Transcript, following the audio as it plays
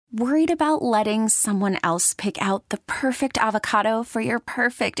Worried about letting someone else pick out the perfect avocado for your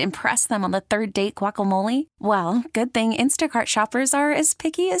perfect impress them on the third date guacamole? Well, good thing Instacart shoppers are as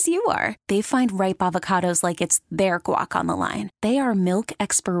picky as you are. They find ripe avocados like it's their guac on the line. They are milk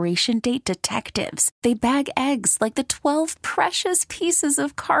expiration date detectives. They bag eggs like the 12 precious pieces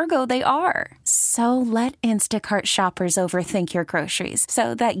of cargo they are. So let Instacart shoppers overthink your groceries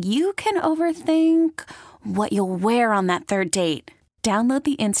so that you can overthink what you'll wear on that third date. Download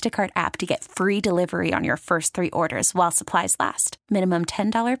the Instacart app to get free delivery on your first 3 orders while supplies last. Minimum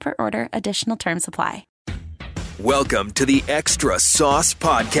 $10 per order. Additional terms apply. Welcome to the Extra Sauce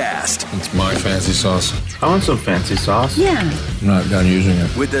Podcast. It's my fancy sauce. I want some fancy sauce. Yeah. I'm not done using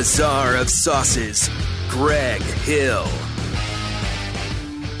it. With the czar of sauces, Greg Hill.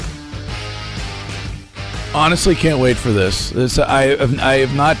 Honestly, can't wait for this. I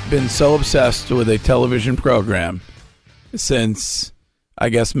have not been so obsessed with a television program since, I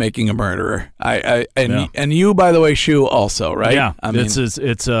guess, Making a Murderer. And you, by the way, Shu, also, right? Yeah, I mean,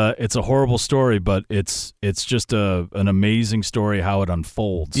 it's a horrible story, but it's just an amazing story how it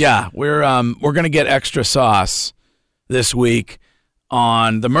unfolds. Yeah, we're gonna get extra sauce this week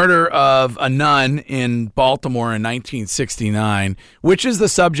on the murder of a nun in Baltimore in 1969, which is the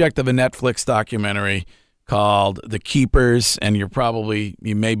subject of a Netflix documentary called The Keepers. And you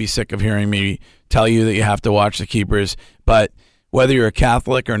may be sick of hearing me tell you that you have to watch The Keepers, but whether you're a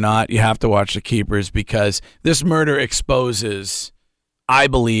Catholic or not, you have to watch The Keepers because this murder exposes, I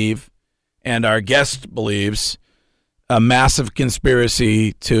believe, and our guest believes, a massive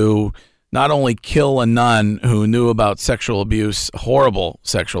conspiracy to not only kill a nun who knew about sexual abuse, horrible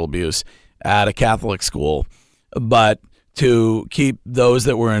sexual abuse, at a Catholic school, but to keep those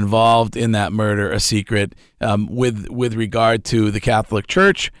that were involved in that murder a secret, with regard to the Catholic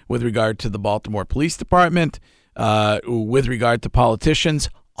Church, with regard to the Baltimore Police Department, with regard to politicians,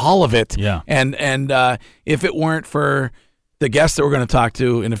 all of it. Yeah. And if it weren't for the guest that we're going to talk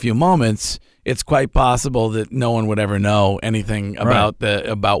to in a few moments, it's quite possible that no one would ever know anything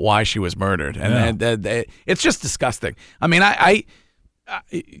about why she was murdered. And it's just disgusting. I mean,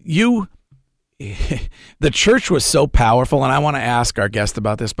 the church was so powerful, and I want to ask our guest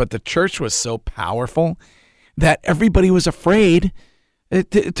about this, but the church was so powerful that everybody was afraid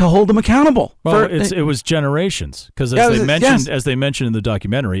to hold them accountable. Well, it was generations, because as they mentioned in the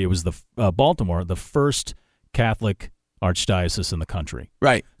documentary, it was the Baltimore, the first Catholic archdiocese in the country.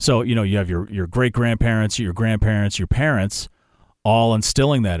 Right. So you have your great grandparents, your grandparents, your parents, all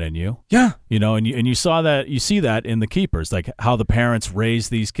instilling that in you. Yeah. And you see that in The Keepers, like how the parents raised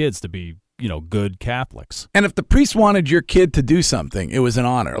these kids to be good Catholics. And if the priest wanted your kid to do something, it was an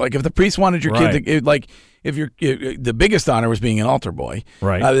honor. Like if the priest wanted your kid to, the biggest honor was being an altar boy.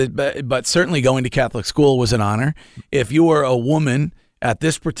 Right. But certainly going to Catholic school was an honor. If you were a woman at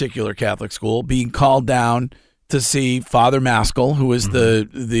this particular Catholic school, being called down to see Father Maskell, who was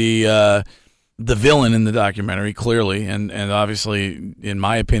the villain in the documentary, clearly, and obviously, in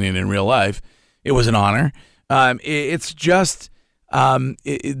my opinion, in real life, it was an honor. It's just.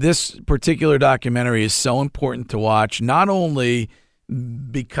 This particular documentary is so important to watch, not only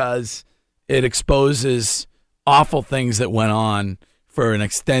because it exposes awful things that went on for an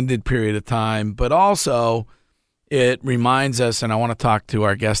extended period of time, but also it reminds us, and I want to talk to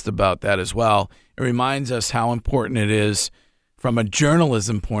our guest about that as well, it reminds us how important it is from a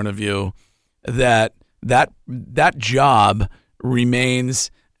journalism point of view that job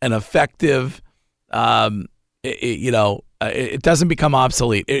remains an effective, it doesn't become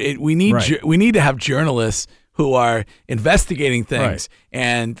obsolete. We need to have journalists who are investigating things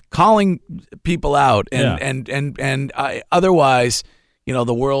and calling people out, and otherwise,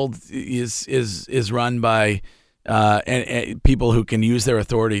 the world is run by and people who can use their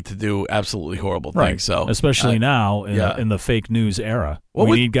authority to do absolutely horrible things. So especially now in the fake news era,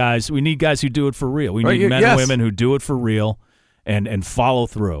 we need guys who do it for real. We need men and women who do it for real and follow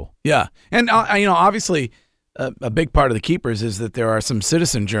through. Yeah, and obviously. A big part of The Keepers is that there are some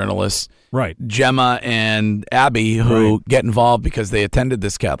citizen journalists, right? Gemma and Abby, who get involved because they attended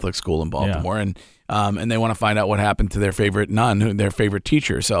this Catholic school in Baltimore, and they want to find out what happened to their favorite nun, their favorite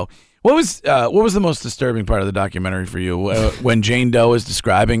teacher. So, what was the most disturbing part of the documentary for you when Jane Doe is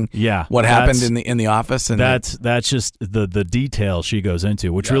describing what happened in the office? And that's just the detail she goes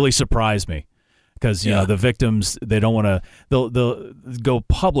into, which really surprised me. Because the victims, they don't want to. They'll go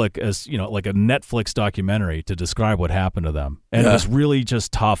public as like a Netflix documentary to describe what happened to them, and it was really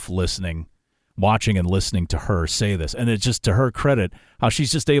just tough watching and listening to her say this. And it's just to her credit how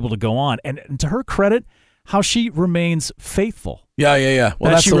she's just able to go on, and to her credit how she remains faithful. Yeah.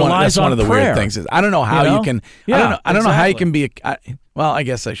 Well, that's she the one. relies That's one on of the prayer. weird things. Is I don't know how you can. Yeah, I don't know how you can be. Well, I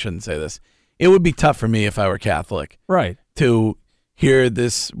guess I shouldn't say this. It would be tough for me if I were Catholic, right, to hear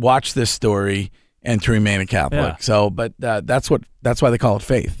this, watch this story, and to remain a Catholic. Yeah. So, but that's why they call it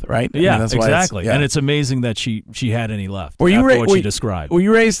faith, right? Yeah, that's why exactly. yeah. And it's amazing that she had any left. Were you after ra- what were she you- described? Were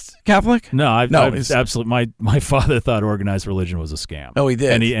you raised Catholic? No, I've it's- absolutely. My father thought organized religion was a scam. Oh, he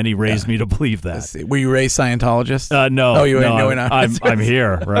did, and he raised me to believe that. Let's see. Were you raised Scientologist? No, Oh, you no, were not. I'm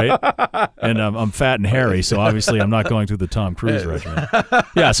here, right? And I'm fat and hairy, so obviously I'm not going through the Tom Cruise regimen.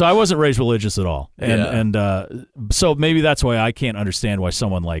 Yeah, so I wasn't raised religious at all, and so maybe that's why I can't understand why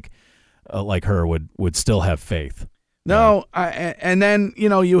someone like her would still have faith. No, and then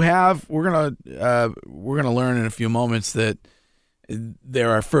you have we're gonna learn in a few moments that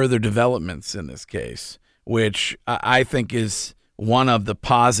there are further developments in this case, which I think is one of the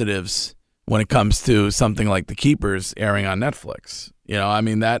positives when it comes to something like The Keepers airing on Netflix.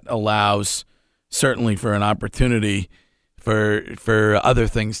 That allows certainly for an opportunity for other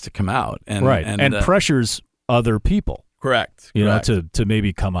things to come out, and pressures other people. Correct. To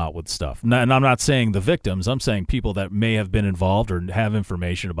maybe come out with stuff. And I'm not saying the victims. I'm saying people that may have been involved or have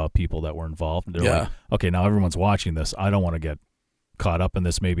information about people that were involved. And they're like, okay, now everyone's watching this. I don't want to get caught up in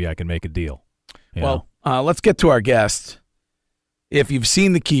this. Maybe I can make a deal. Let's get to our guest. If you've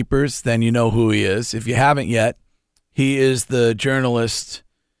seen The Keepers, then you know who he is. If you haven't yet, he is the journalist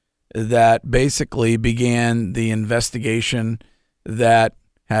that basically began the investigation that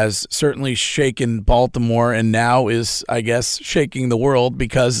has certainly shaken Baltimore and now is, I guess, shaking the world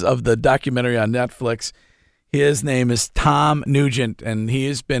because of the documentary on Netflix. His name is Tom Nugent, and he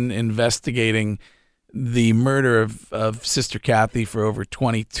has been investigating the murder of Sister Cathy for over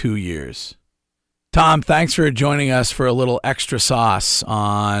 22 years. Tom, thanks for joining us for a little extra sauce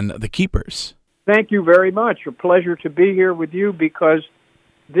on The Keepers. Thank you very much. A pleasure to be here with you because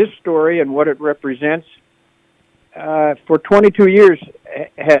this story and what it represents for 22 years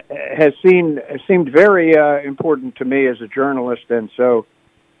has seemed very important to me as a journalist. And so,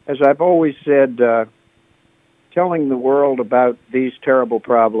 as I've always said, telling the world about these terrible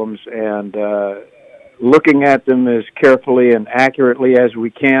problems and looking at them as carefully and accurately as we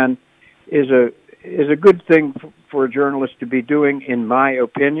can is a good thing for a journalist to be doing, in my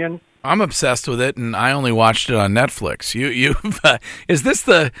opinion. I'm obsessed with it, and I only watched it on Netflix. Is this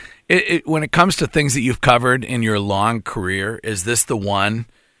when it comes to things that you've covered in your long career, is this the one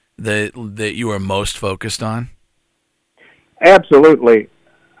that you are most focused on? Absolutely.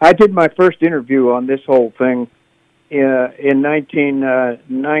 I did my first interview on this whole thing in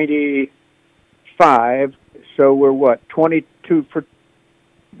 1995. So we're 22 for.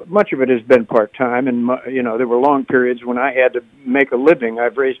 Much of it has been part-time, and there were long periods when I had to make a living.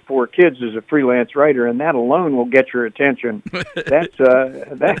 I've raised 4 kids as a freelance writer, and that alone will get your attention. That's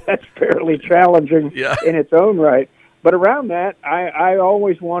fairly challenging in its own right. But around that, I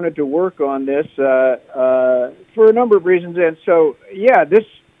always wanted to work on this for a number of reasons. And so,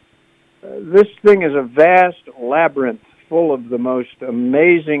 this thing is a vast labyrinth full of the most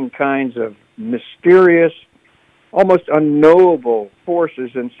amazing kinds of mysterious, almost unknowable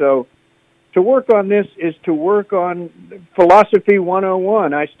forces. And so to work on this is to work on philosophy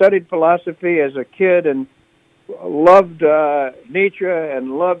 101. I studied philosophy as a kid and loved Nietzsche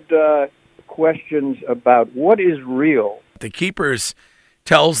and loved questions about what is real. The Keepers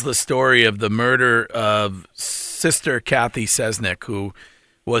tells the story of the murder of Sister Cathy Cesnik, who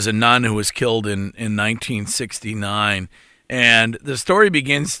was a nun who was killed in 1969. And the story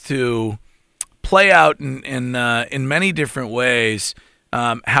begins to play out in many different ways.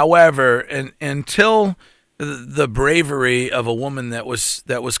 However, until the bravery of a woman that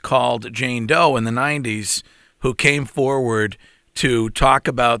was called Jane Doe in the 90s, who came forward to talk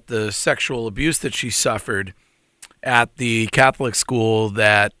about the sexual abuse that she suffered at the Catholic school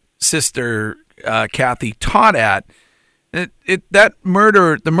that Sister Cathy taught at. The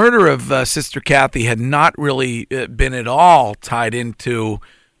murder of Sister Cathy had not really been at all tied into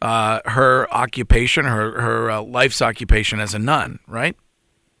her occupation, her life's occupation as a nun, right?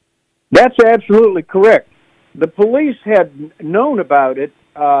 That's absolutely correct. The police had known about it.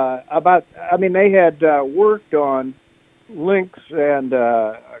 They had worked on links and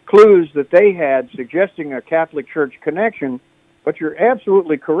clues that they had suggesting a Catholic Church connection. But you're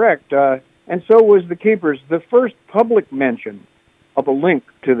absolutely correct, and so was the Keepers. The first public mention of a link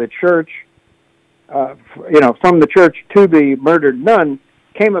to the church, from the church to the murdered nun,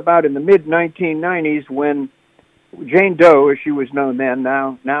 came about in the mid-1990s when Jane Doe, as she was known then,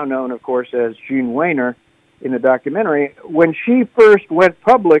 now known, of course, as Jean Weiner, in the documentary, when she first went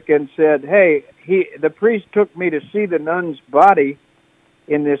public and said, hey, the priest took me to see the nun's body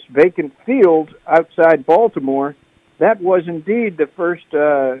in this vacant field outside Baltimore, that was indeed the first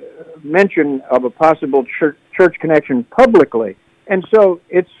mention of a possible church connection publicly. And so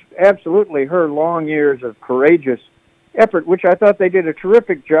it's absolutely her long years of courageous effort, which I thought they did a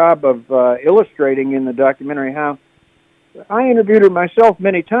terrific job of illustrating in the documentary. How I interviewed her myself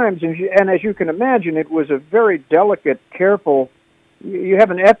many times, and as you can imagine, it was a very delicate, careful. You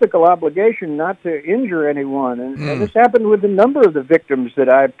have an ethical obligation not to injure anyone, and this happened with a number of the victims that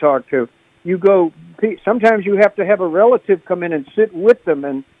I've talked to. Sometimes you have to have a relative come in and sit with them,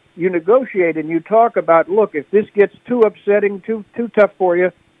 and you negotiate and you talk about, look, if this gets too upsetting, too tough for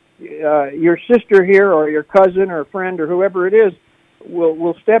you, your sister here or your cousin or friend or whoever it is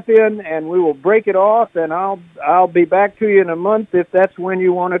will step in and we will break it off, and I'll be back to you in a month if that's when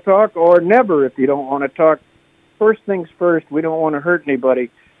you want to talk, or never if you don't want to talk. First things first, we don't want to hurt anybody.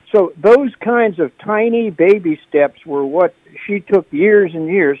 So those kinds of tiny baby steps were what she took years and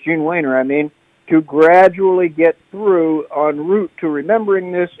years, Jean Wehner, to gradually get through en route to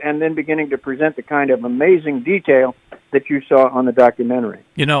remembering this and then beginning to present the kind of amazing detail that you saw on the documentary.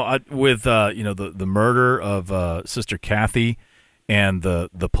 With the murder of Sister Cathy and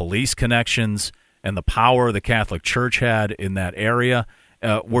the police connections and the power the Catholic Church had in that area,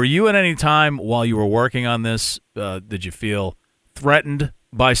 were you at any time while you were working on this, did you feel threatened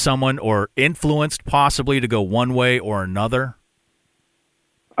by someone or influenced possibly to go one way or another?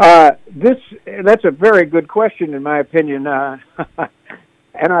 That's a very good question, in my opinion.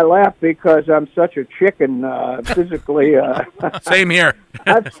 And I laugh because I'm such a chicken physically. Same here.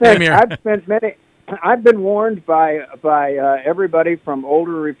 I've been warned by everybody from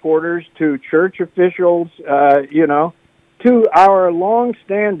older reporters to church officials, to our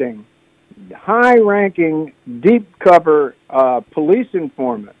long-standing, high-ranking, deep-cover police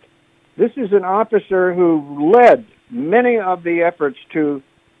informant. This is an officer who led many of the efforts to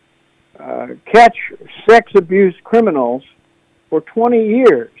catch sex abuse criminals for 20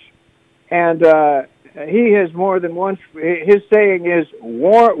 years. And he has more than once, his saying is,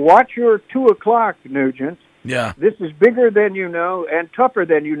 watch your 2 o'clock, Nugent. Yeah. This is bigger than you know and tougher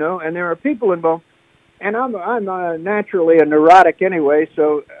than you know, and there are people involved. And I'm naturally a neurotic anyway,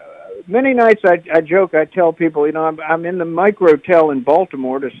 so many nights I joke, I tell people, I'm in the microtel in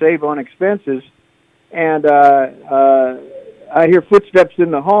Baltimore to save on expenses, and I hear footsteps in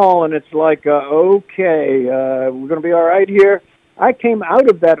the hall, and it's like, okay, we're going to be all right here. I came out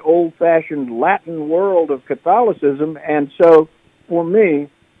of that old-fashioned Latin world of Catholicism, and so for me,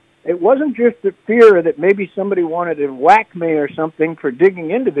 it wasn't just the fear that maybe somebody wanted to whack me or something for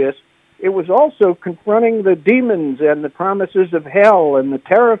digging into this. It was also confronting the demons and the promises of hell and the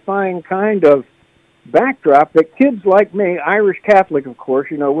terrifying kind of backdrop that kids like me, Irish Catholic, of course,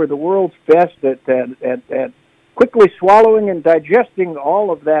 we're the world's best at quickly swallowing and digesting all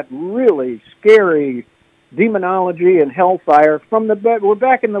of that really scary demonology and hellfire we're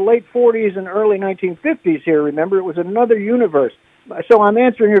back in the late 40s and early 1950s here, remember? It was another universe. So I'm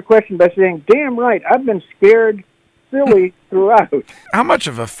answering your question by saying, damn right, I've been scared silly throughout. How much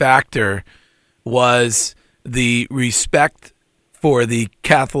of a factor was the respect for the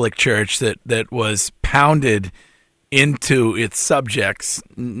Catholic Church that was pounded into its subjects,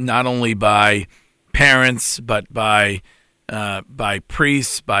 not only by parents but by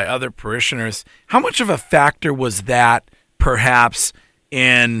priests, by other parishioners? How much of a factor was that, perhaps,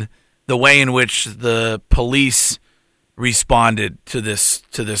 in the way in which the police responded to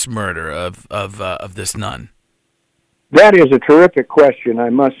this murder of this nun? That is a terrific question, I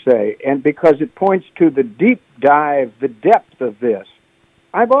must say, and because it points to the deep dive, the depth of this.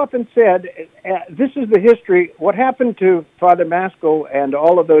 I've often said, this is the history, what happened to Father Maskell and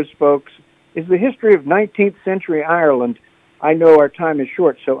all of those folks is the history of 19th century Ireland. I know our time is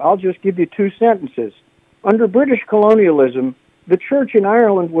short, so I'll just give you 2 sentences. Under British colonialism, the church in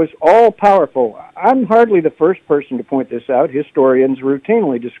Ireland was all-powerful. I'm hardly the first person to point this out. Historians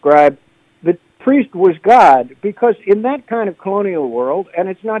routinely describe the priest was God, because in that kind of colonial world, and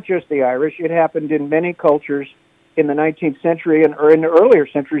it's not just the Irish, it happened in many cultures in the 19th century or in the earlier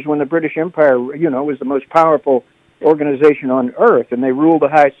centuries when the British Empire, was the most powerful organization on earth, and they ruled the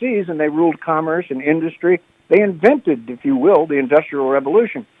high seas, and they ruled commerce and industry. They invented, if you will, the Industrial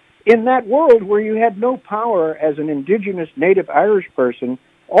Revolution. In that world where you had no power as an indigenous native Irish person,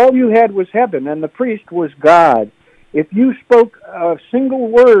 all you had was heaven, and the priest was God. If you spoke a single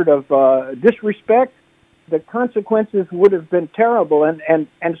word of disrespect, the consequences would have been terrible.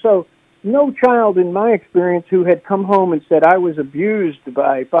 And so no child, in my experience, who had come home and said, I was abused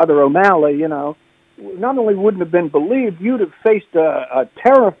by Father O'Malley, not only wouldn't have been believed, you'd have faced a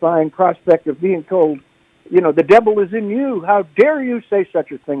terrifying prospect of being told, the devil is in you. How dare you say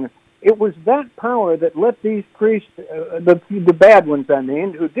such a thing? It was that power that let these priests, the bad ones, I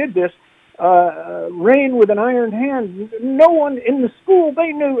mean, who did this, reign with an iron hand. No one in the school,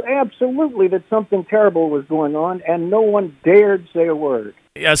 they knew absolutely that something terrible was going on, and no one dared say a word.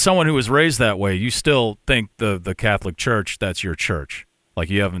 As someone who was raised that way, you still think the Catholic Church, that's your church. Like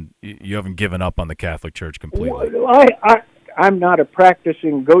you haven't given up on the Catholic Church completely. Well, I'm not a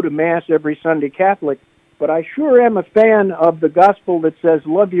practicing go-to-Mass every Sunday Catholic, but I sure am a fan of the gospel that says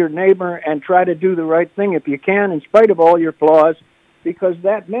love your neighbor and try to do the right thing if you can, in spite of all your flaws, because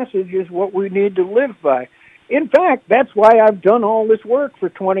that message is what we need to live by. In fact, that's why I've done all this work for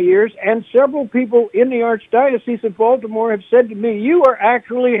 20 years, and several people in the Archdiocese of Baltimore have said to me, you are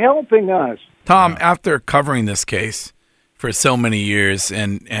actually helping us. Tom, after covering this case for so many years,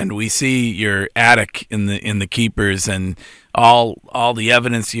 and we see your attic in the keepers and all the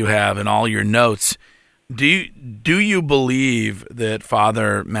evidence you have and all your notes, do you believe that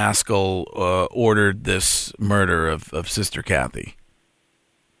Father Maskell ordered this murder of Sister Cathy?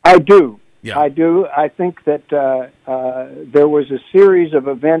 I do. Yeah. I do. I think that there was a series of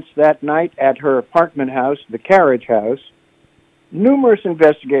events that night at her apartment house, the Carriage House. Numerous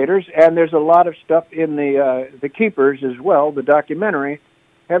investigators, and there's a lot of stuff in the Keepers as well, the documentary,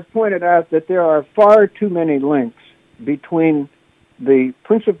 have pointed out that there are far too many links between the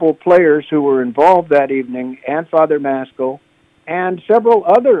principal players who were involved that evening and Father Maskell and several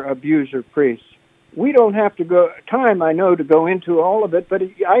other abuser priests. We don't have to go to go into all of it, but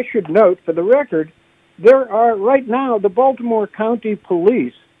I should note for the record, there are right now the Baltimore County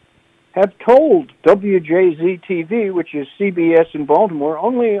Police have told WJZ-TV, which is CBS in Baltimore,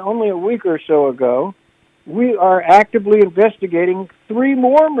 only a week or so ago, we are actively investigating 3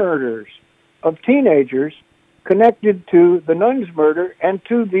 more murders of teenagers connected to the nuns' murder and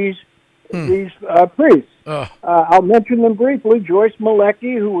to these priests. I'll mention them briefly. Joyce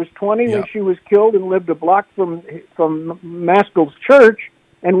Malecki, who was 20 when she was killed and lived a block from Maskell's church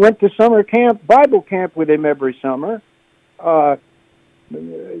and went to summer camp, Bible camp with him every summer.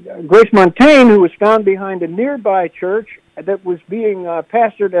 Grace Montaigne, who was found behind a nearby church that was being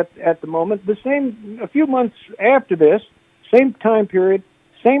pastored at the moment, a few months after this, same time period,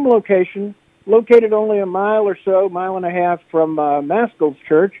 same location, located only a mile and a half from Maskell's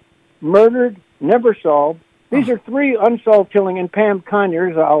church, murdered, never solved. These are 3 unsolved killing, and Pam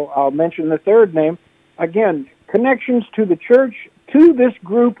Conyers, I'll mention the third name, again, connections to the church, to this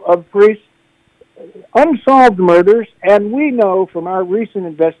group of priests, unsolved murders, and we know from our recent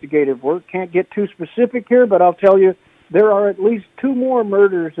investigative work, can't get too specific here, but I'll tell you, there are at least 2 more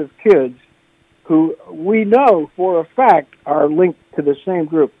murders of kids who we know for a fact are linked to the same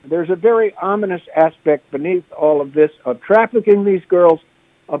group. There's a very ominous aspect beneath all of this of trafficking these girls,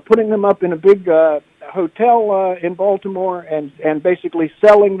 of putting them up in a big hotel in Baltimore and basically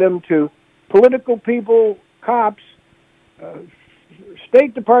selling them to political people, cops,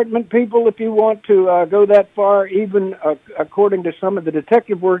 State Department people, if you want to go that far, even according to some of the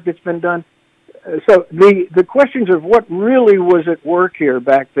detective work that's been done. So the questions of what really was at work here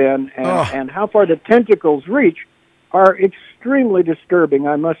back then and how far the tentacles reach are extremely disturbing,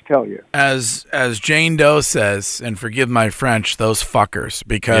 I must tell you. As Jane Doe says, and forgive my French, those fuckers,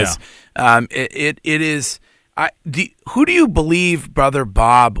 because it is. Who do you believe Brother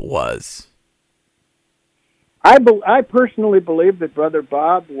Bob was? I personally believe that Brother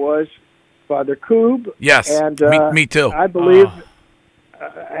Bob was Father Koob. Yes, and me too. I believe,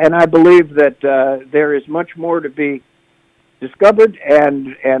 and I believe that there is much more to be discovered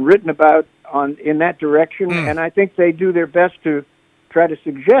and written about in that direction. And I think they do their best to try to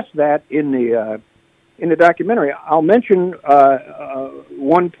suggest that in the documentary. I'll mention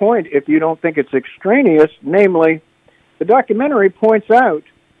one point, if you don't think it's extraneous, namely, the documentary points out,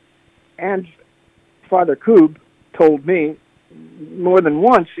 and Father Koob told me more than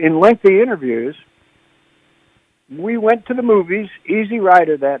once in lengthy interviews, we went to the movies, Easy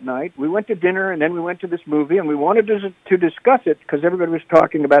Rider, that night. We went to dinner, and then we went to this movie, and we wanted to discuss it because everybody was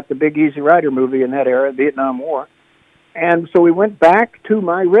talking about the big Easy Rider movie in that era, Vietnam War. And so we went back to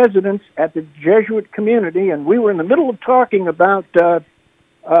my residence at the Jesuit community, and we were in the middle of talking about the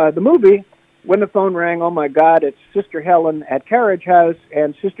movie when the phone rang. Oh, my God, it's Sister Helen at Carriage House,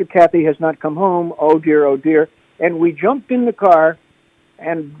 and Sister Cathy has not come home. Oh, dear, oh, dear. And we jumped in the car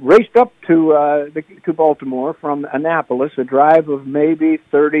and raced up to Baltimore from Annapolis, a drive of maybe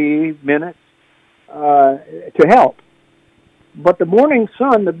 30 minutes, to help. But the Morning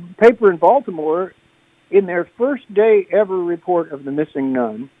Sun, the paper in Baltimore, in their first day ever report of the missing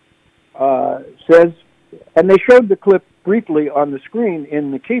nun, says, and they showed the clip briefly on the screen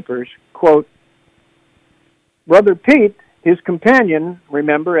in the Keepers, quote, Brother Pete, his companion,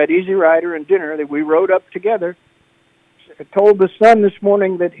 remember, at Easy Rider and dinner that we rode up together, told the Sun this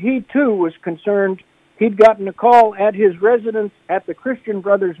morning that he, too, was concerned. He'd gotten a call at his residence at the Christian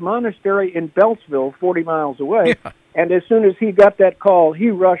Brothers Monastery in Beltsville, 40 miles away, and as soon as he got that call, he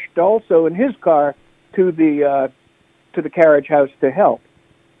rushed also in his car to the carriage house to help.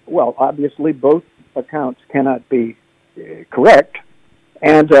 Well, obviously, both accounts cannot be correct,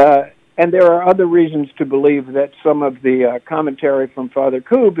 and there are other reasons to believe that some of the commentary from Father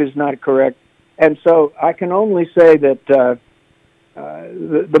Koob is not correct, and so I can only say that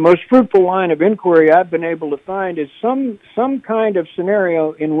the most fruitful line of inquiry I've been able to find is some kind of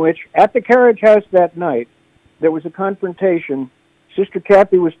scenario in which, at the carriage house that night, there was a confrontation. Sister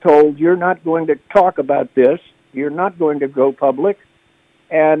Cathy was told, you're not going to talk about this, you're not going to go public,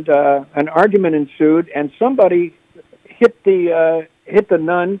 and an argument ensued, and somebody hit the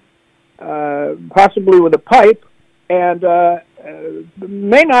nun, possibly with a pipe, and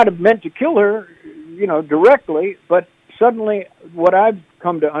may not have meant to kill her, directly, but suddenly what I've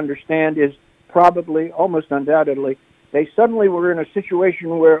come to understand is probably, almost undoubtedly, they suddenly were in a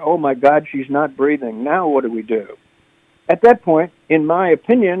situation where, oh my God, she's not breathing. Now what do we do? At that point, in my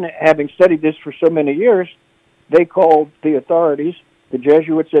opinion, having studied this for so many years, they called the authorities, the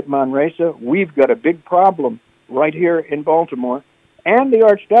Jesuits at Manresa. We've got a big problem right here in Baltimore. And the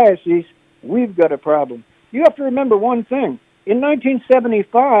Archdiocese, we've got a problem. You have to remember one thing. In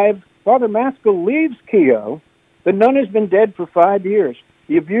 1975, Father Maskell leaves Keogh. The nun has been dead for 5 years.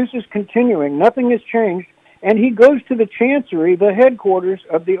 The abuse is continuing. Nothing has changed. And he goes to the Chancery, the headquarters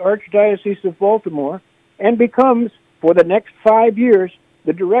of the Archdiocese of Baltimore, and becomes, for the next 5 years,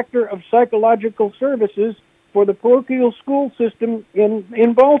 the Director of Psychological Services for the parochial school system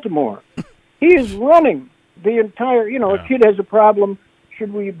in Baltimore. He is running the entire, a kid has a problem,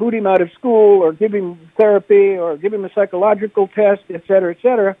 should we boot him out of school or give him therapy or give him a psychological test, et cetera, et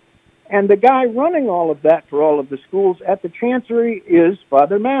cetera. And the guy running all of that for all of the schools at the Chancery is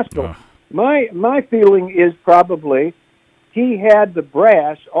Father Maskell. My feeling is probably he had the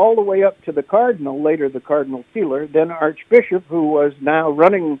brass all the way up to the Cardinal, later the Cardinal Keeler, then Archbishop, who was now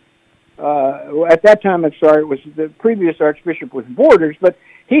running, at that time, I'm sorry, it was the previous Archbishop was Borders, but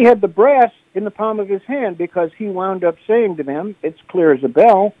he had the brass in the palm of his hand because he wound up saying to them, it's clear as a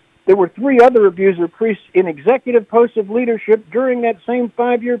bell, there were 3 other abuser priests in executive posts of leadership during that same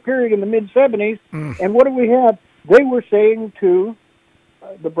 5-year period in the mid-'70s, and what do we have? They were saying to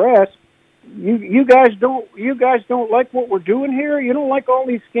the brass, you guys don't like what we're doing here? You don't like all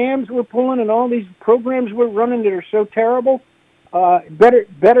these scams we're pulling and all these programs we're running that are so terrible?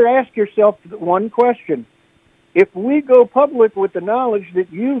 Better ask yourself one question. If we go public with the knowledge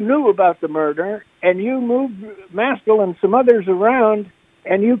that you knew about the murder and you moved Maskell and some others around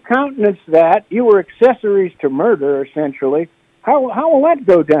and you countenance that, you were accessories to murder, essentially, how will that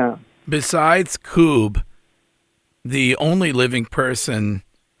go down? Besides Koob, the only living person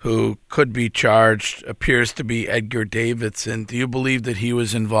who could be charged appears to be Edgar Davidson. Do you believe that he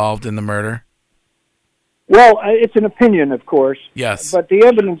was involved in the murder? Well, it's an opinion, of course. Yes. But the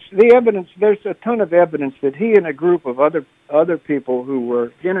evidence, there's a ton of evidence that he and a group of other people who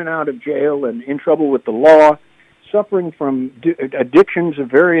were in and out of jail and in trouble with the law, suffering from addictions of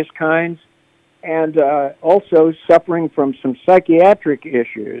various kinds, and also suffering from some psychiatric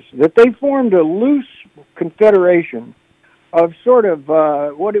issues, that they formed a loose confederation of sort of,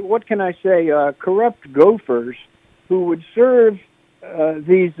 what can I say, corrupt gophers who would serve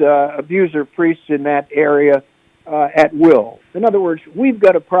these abuser priests in that area at will. In other words, we've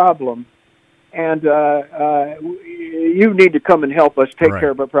got a problem, and you need to come and help us take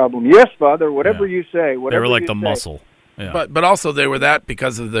care of our problem. Yes, Father, whatever you say. Whatever they were like you the say. muscle. Yeah. But also they were that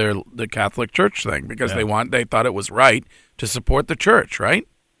because of the Catholic Church thing, because they thought it was right to support the church, right?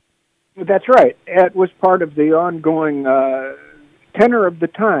 That's right. It was part of the ongoing tenor of the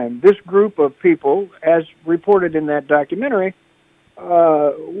time. This group of people, as reported in that documentary,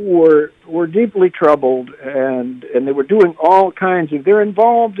 were deeply troubled, and they were doing all kinds of. They're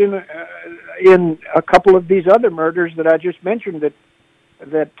involved in a couple of these other murders that I just mentioned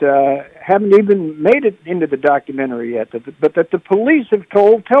that haven't even made it into the documentary yet. But that the police have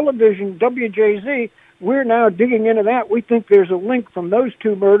told television WJZ, we're now digging into that. We think there's a link from those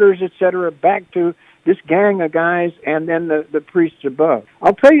 2 murders, etc., back to this gang of guys and then the priests above.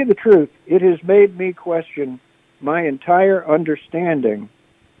 I'll tell you the truth. It has made me question my entire understanding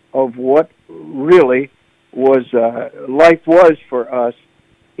of what really was life was for us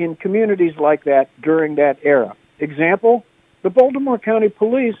in communities like that during that era. Example, the Baltimore County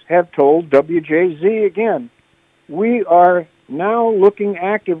Police have told WJZ again, we are now looking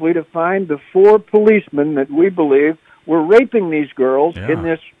actively to find the 4 policemen that we believe were raping these girls in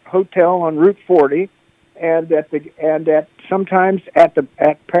this hotel on Route 40, and sometimes at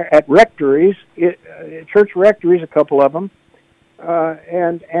rectories, church rectories, a couple of them,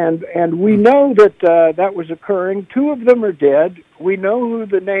 and we know that that was occurring. 2 of them are dead. We know who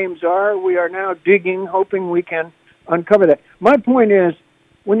the names are. We are now digging, hoping we can uncover that. My point is,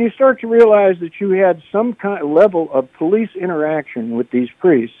 when you start to realize that you had some kind of level of police interaction with these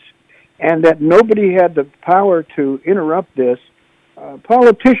priests, and that nobody had the power to interrupt this,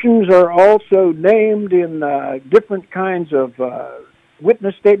 politicians are also named in different kinds of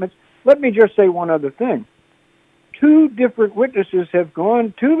witness statements. Let me just say one other thing. 2 different witnesses have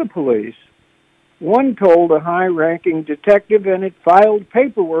gone to the police. One told a high-ranking detective, and it filed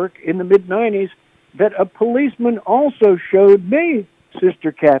paperwork in the mid-'90s, that a policeman also showed me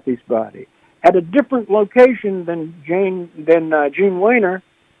Sister Cathy's body at a different location than Gene Wayner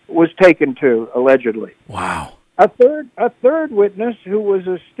was taken to, allegedly. Wow. A third witness, who was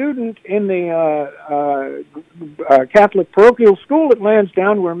a student in the Catholic parochial school at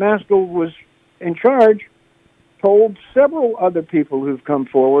Lansdowne, where Maskell was in charge, told several other people who've come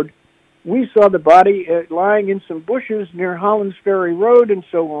forward, we saw the body lying in some bushes near Hollands Ferry Road and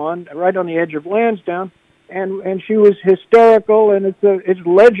so on, right on the edge of Lansdowne, and she was hysterical, and it's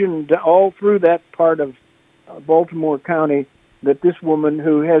legend all through that part of Baltimore County that this woman,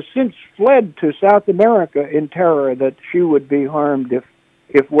 who has since fled to South America in terror that she would be harmed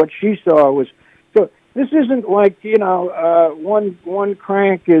if what she saw was. So this isn't like, one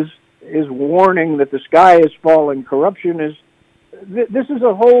crank is warning that the sky is falling. Corruption is. This is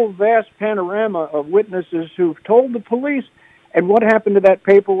a whole vast panorama of witnesses who've told the police. And what happened to that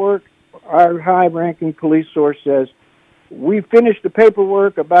paperwork? Our high-ranking police source says, we finished the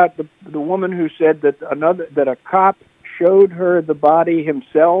paperwork about the woman who said that a cop showed her the body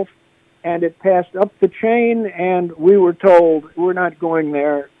himself, and it passed up the chain, and we were told we're not going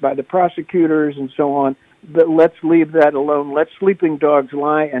there by the prosecutors and so on, but let's leave that alone. Let sleeping dogs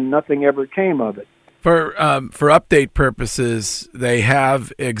lie, and nothing ever came of it. For update purposes, they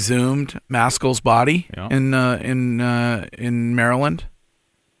have exhumed Maskell's body in Maryland.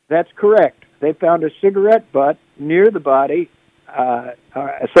 That's correct. They found a cigarette butt near the body,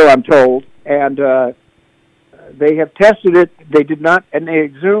 so I'm told, and they have tested it. They did not, and they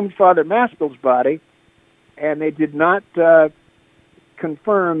exhumed Father Maskell's body, and they did not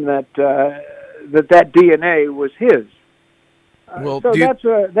confirm that that DNA was his. Well, so that's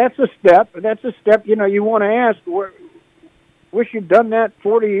a step. That's a step. You want to ask. Wish you'd done that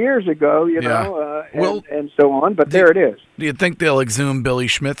 40 years ago. And so on. But there it is. Do you think they'll exhume Billy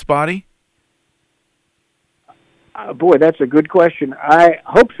Schmidt's body? Boy, that's a good question. I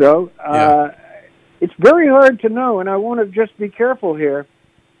hope so. It's very hard to know, and I want to just be careful here.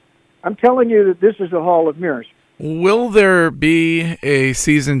 I'm telling you that this is a hall of mirrors. Will there be a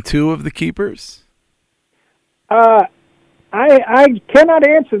season 2 of The Keepers? I cannot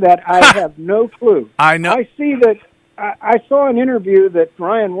answer that. I have no clue. I know. I see that. I saw an interview that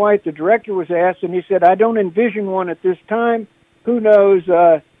Ryan White, the director, was asked, and he said, I don't envision one at this time. Who knows?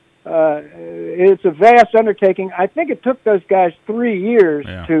 It's a vast undertaking. I think it took those guys 3 years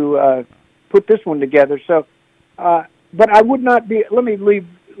to put this one together. So, but I would not be, let me leave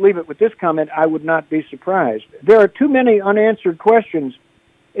it with this comment, I would not be surprised. There are too many unanswered questions.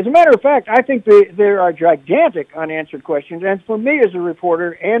 As a matter of fact, I think there are gigantic unanswered questions. And for me as a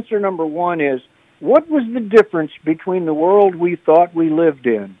reporter, answer number one is, what was the difference between the world we thought we lived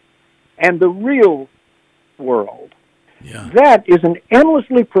in and the real world? Yeah. That is an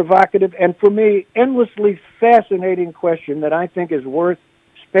endlessly provocative and, for me, endlessly fascinating question that I think is worth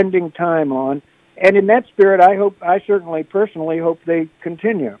spending time on. And in that spirit, I certainly personally hope they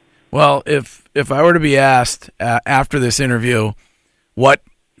continue. Well, if I were to be asked after this interview,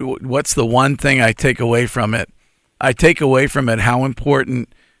 what's the one thing I take away from it? I take away from it how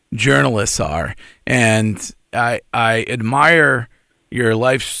important journalists are, and I admire your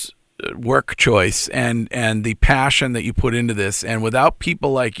life's work choice and the passion that you put into this. And without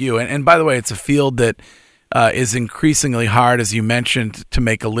people like you, and by the way, it's a field that is increasingly hard, as you mentioned, to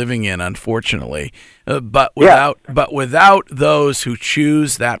make a living in, unfortunately. But without those who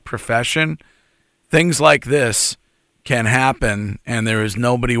choose that profession, things like this can happen, and there is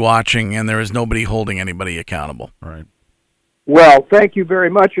nobody watching, and there is nobody holding anybody accountable. Right. Well, thank you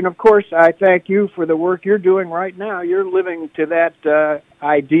very much. And, of course, I thank you for the work you're doing right now. You're living to that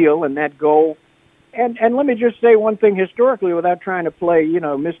ideal and that goal. And let me just say one thing historically without trying to play,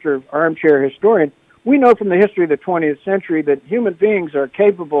 Mr. Armchair Historian. we know from the history of the 20th century that human beings are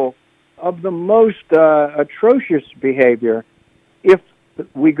capable of the most atrocious behavior if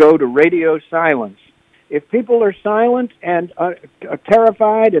we go to radio silence. If people are silent and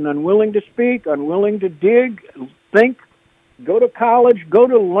terrified and unwilling to speak, unwilling to dig, think, go to college, go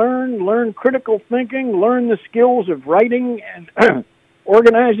to learn critical thinking, learn the skills of writing and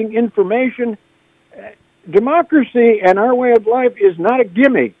organizing information, democracy and our way of life is not a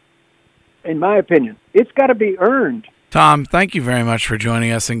gimme, in my opinion. It's got to be earned. Tom, thank you very much for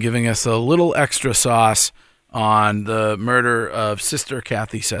joining us and giving us a little extra sauce on the murder of Sister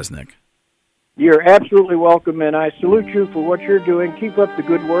Cathy Cesnik. You're absolutely welcome, and I salute you for what you're doing. Keep up the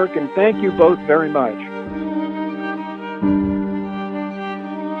good work, and thank you both very much.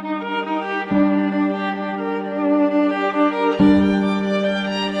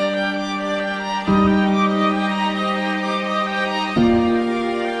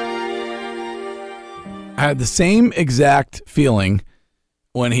 I had the same exact feeling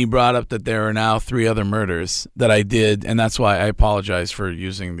when he brought up that there are now 3 other murders that I did, and that's why I apologize for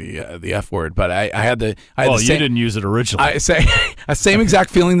using the F word. But I had the you didn't use it originally. I say a same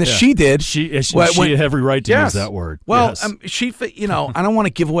exact feeling that she did. She had every right to use that word. Well, yes. she, I don't want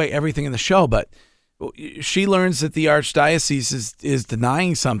to give away everything in the show, but she learns that the archdiocese is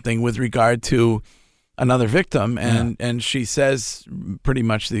denying something with regard to another victim, and she says pretty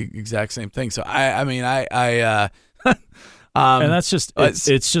much the exact same thing. So and that's just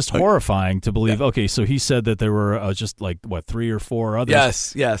it's just horrifying to believe. Okay, so he said that there were just 3 or 4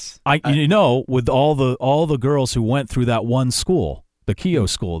 others. Yes. With all the girls who went through that one school, the Keogh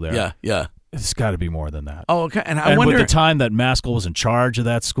school there. Yeah. It's got to be more than that. Oh, okay. And I and wonder with the time that Maskell was in charge of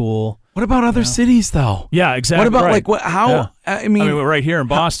that school. What about other cities, though? Yeah, exactly. What about right. How? Yeah. I mean, right here in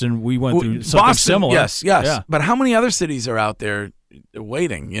Boston, we went through something similar. Yes. Yeah. But how many other cities are out there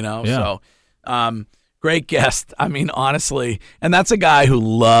waiting? Yeah. So, great guest. I mean, honestly, and that's a guy who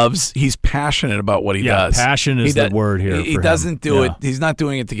he's passionate about what he does. Passion is the word here. He doesn't do it. He's not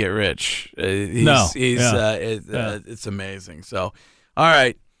doing it to get rich. It's amazing. So, all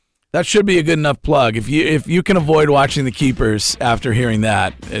right. That should be a good enough plug. If you can avoid watching The Keepers after hearing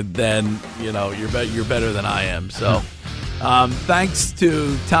that, then you're better than I am. So, thanks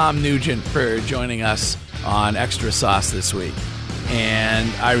to Tom Nugent for joining us on Extra Sauce this week.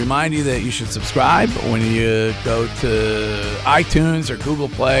 And I remind you that you should subscribe when you go to iTunes or Google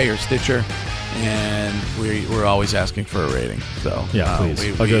Play or Stitcher. And we're always asking for a rating. So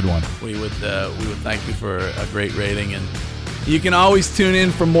please, a good one. We would thank you for a great rating, and you can always tune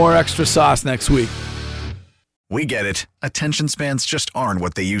in for more Extra Sauce next week. We get it. Attention spans just aren't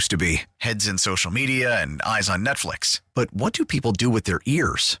what they used to be. Heads in social media and eyes on Netflix. But what do people do with their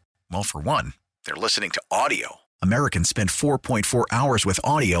ears? Well, for one, they're listening to audio. Americans spend 4.4 hours with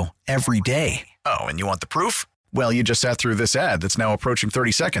audio every day. Oh, and you want the proof? Well, you just sat through this ad that's now approaching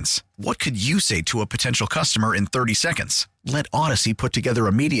 30 seconds. What could you say to a potential customer in 30 seconds? Let Odyssey put together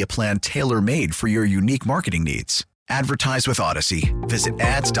a media plan tailor-made for your unique marketing needs. Advertise with Odyssey. Visit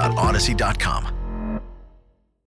ads.odyssey.com.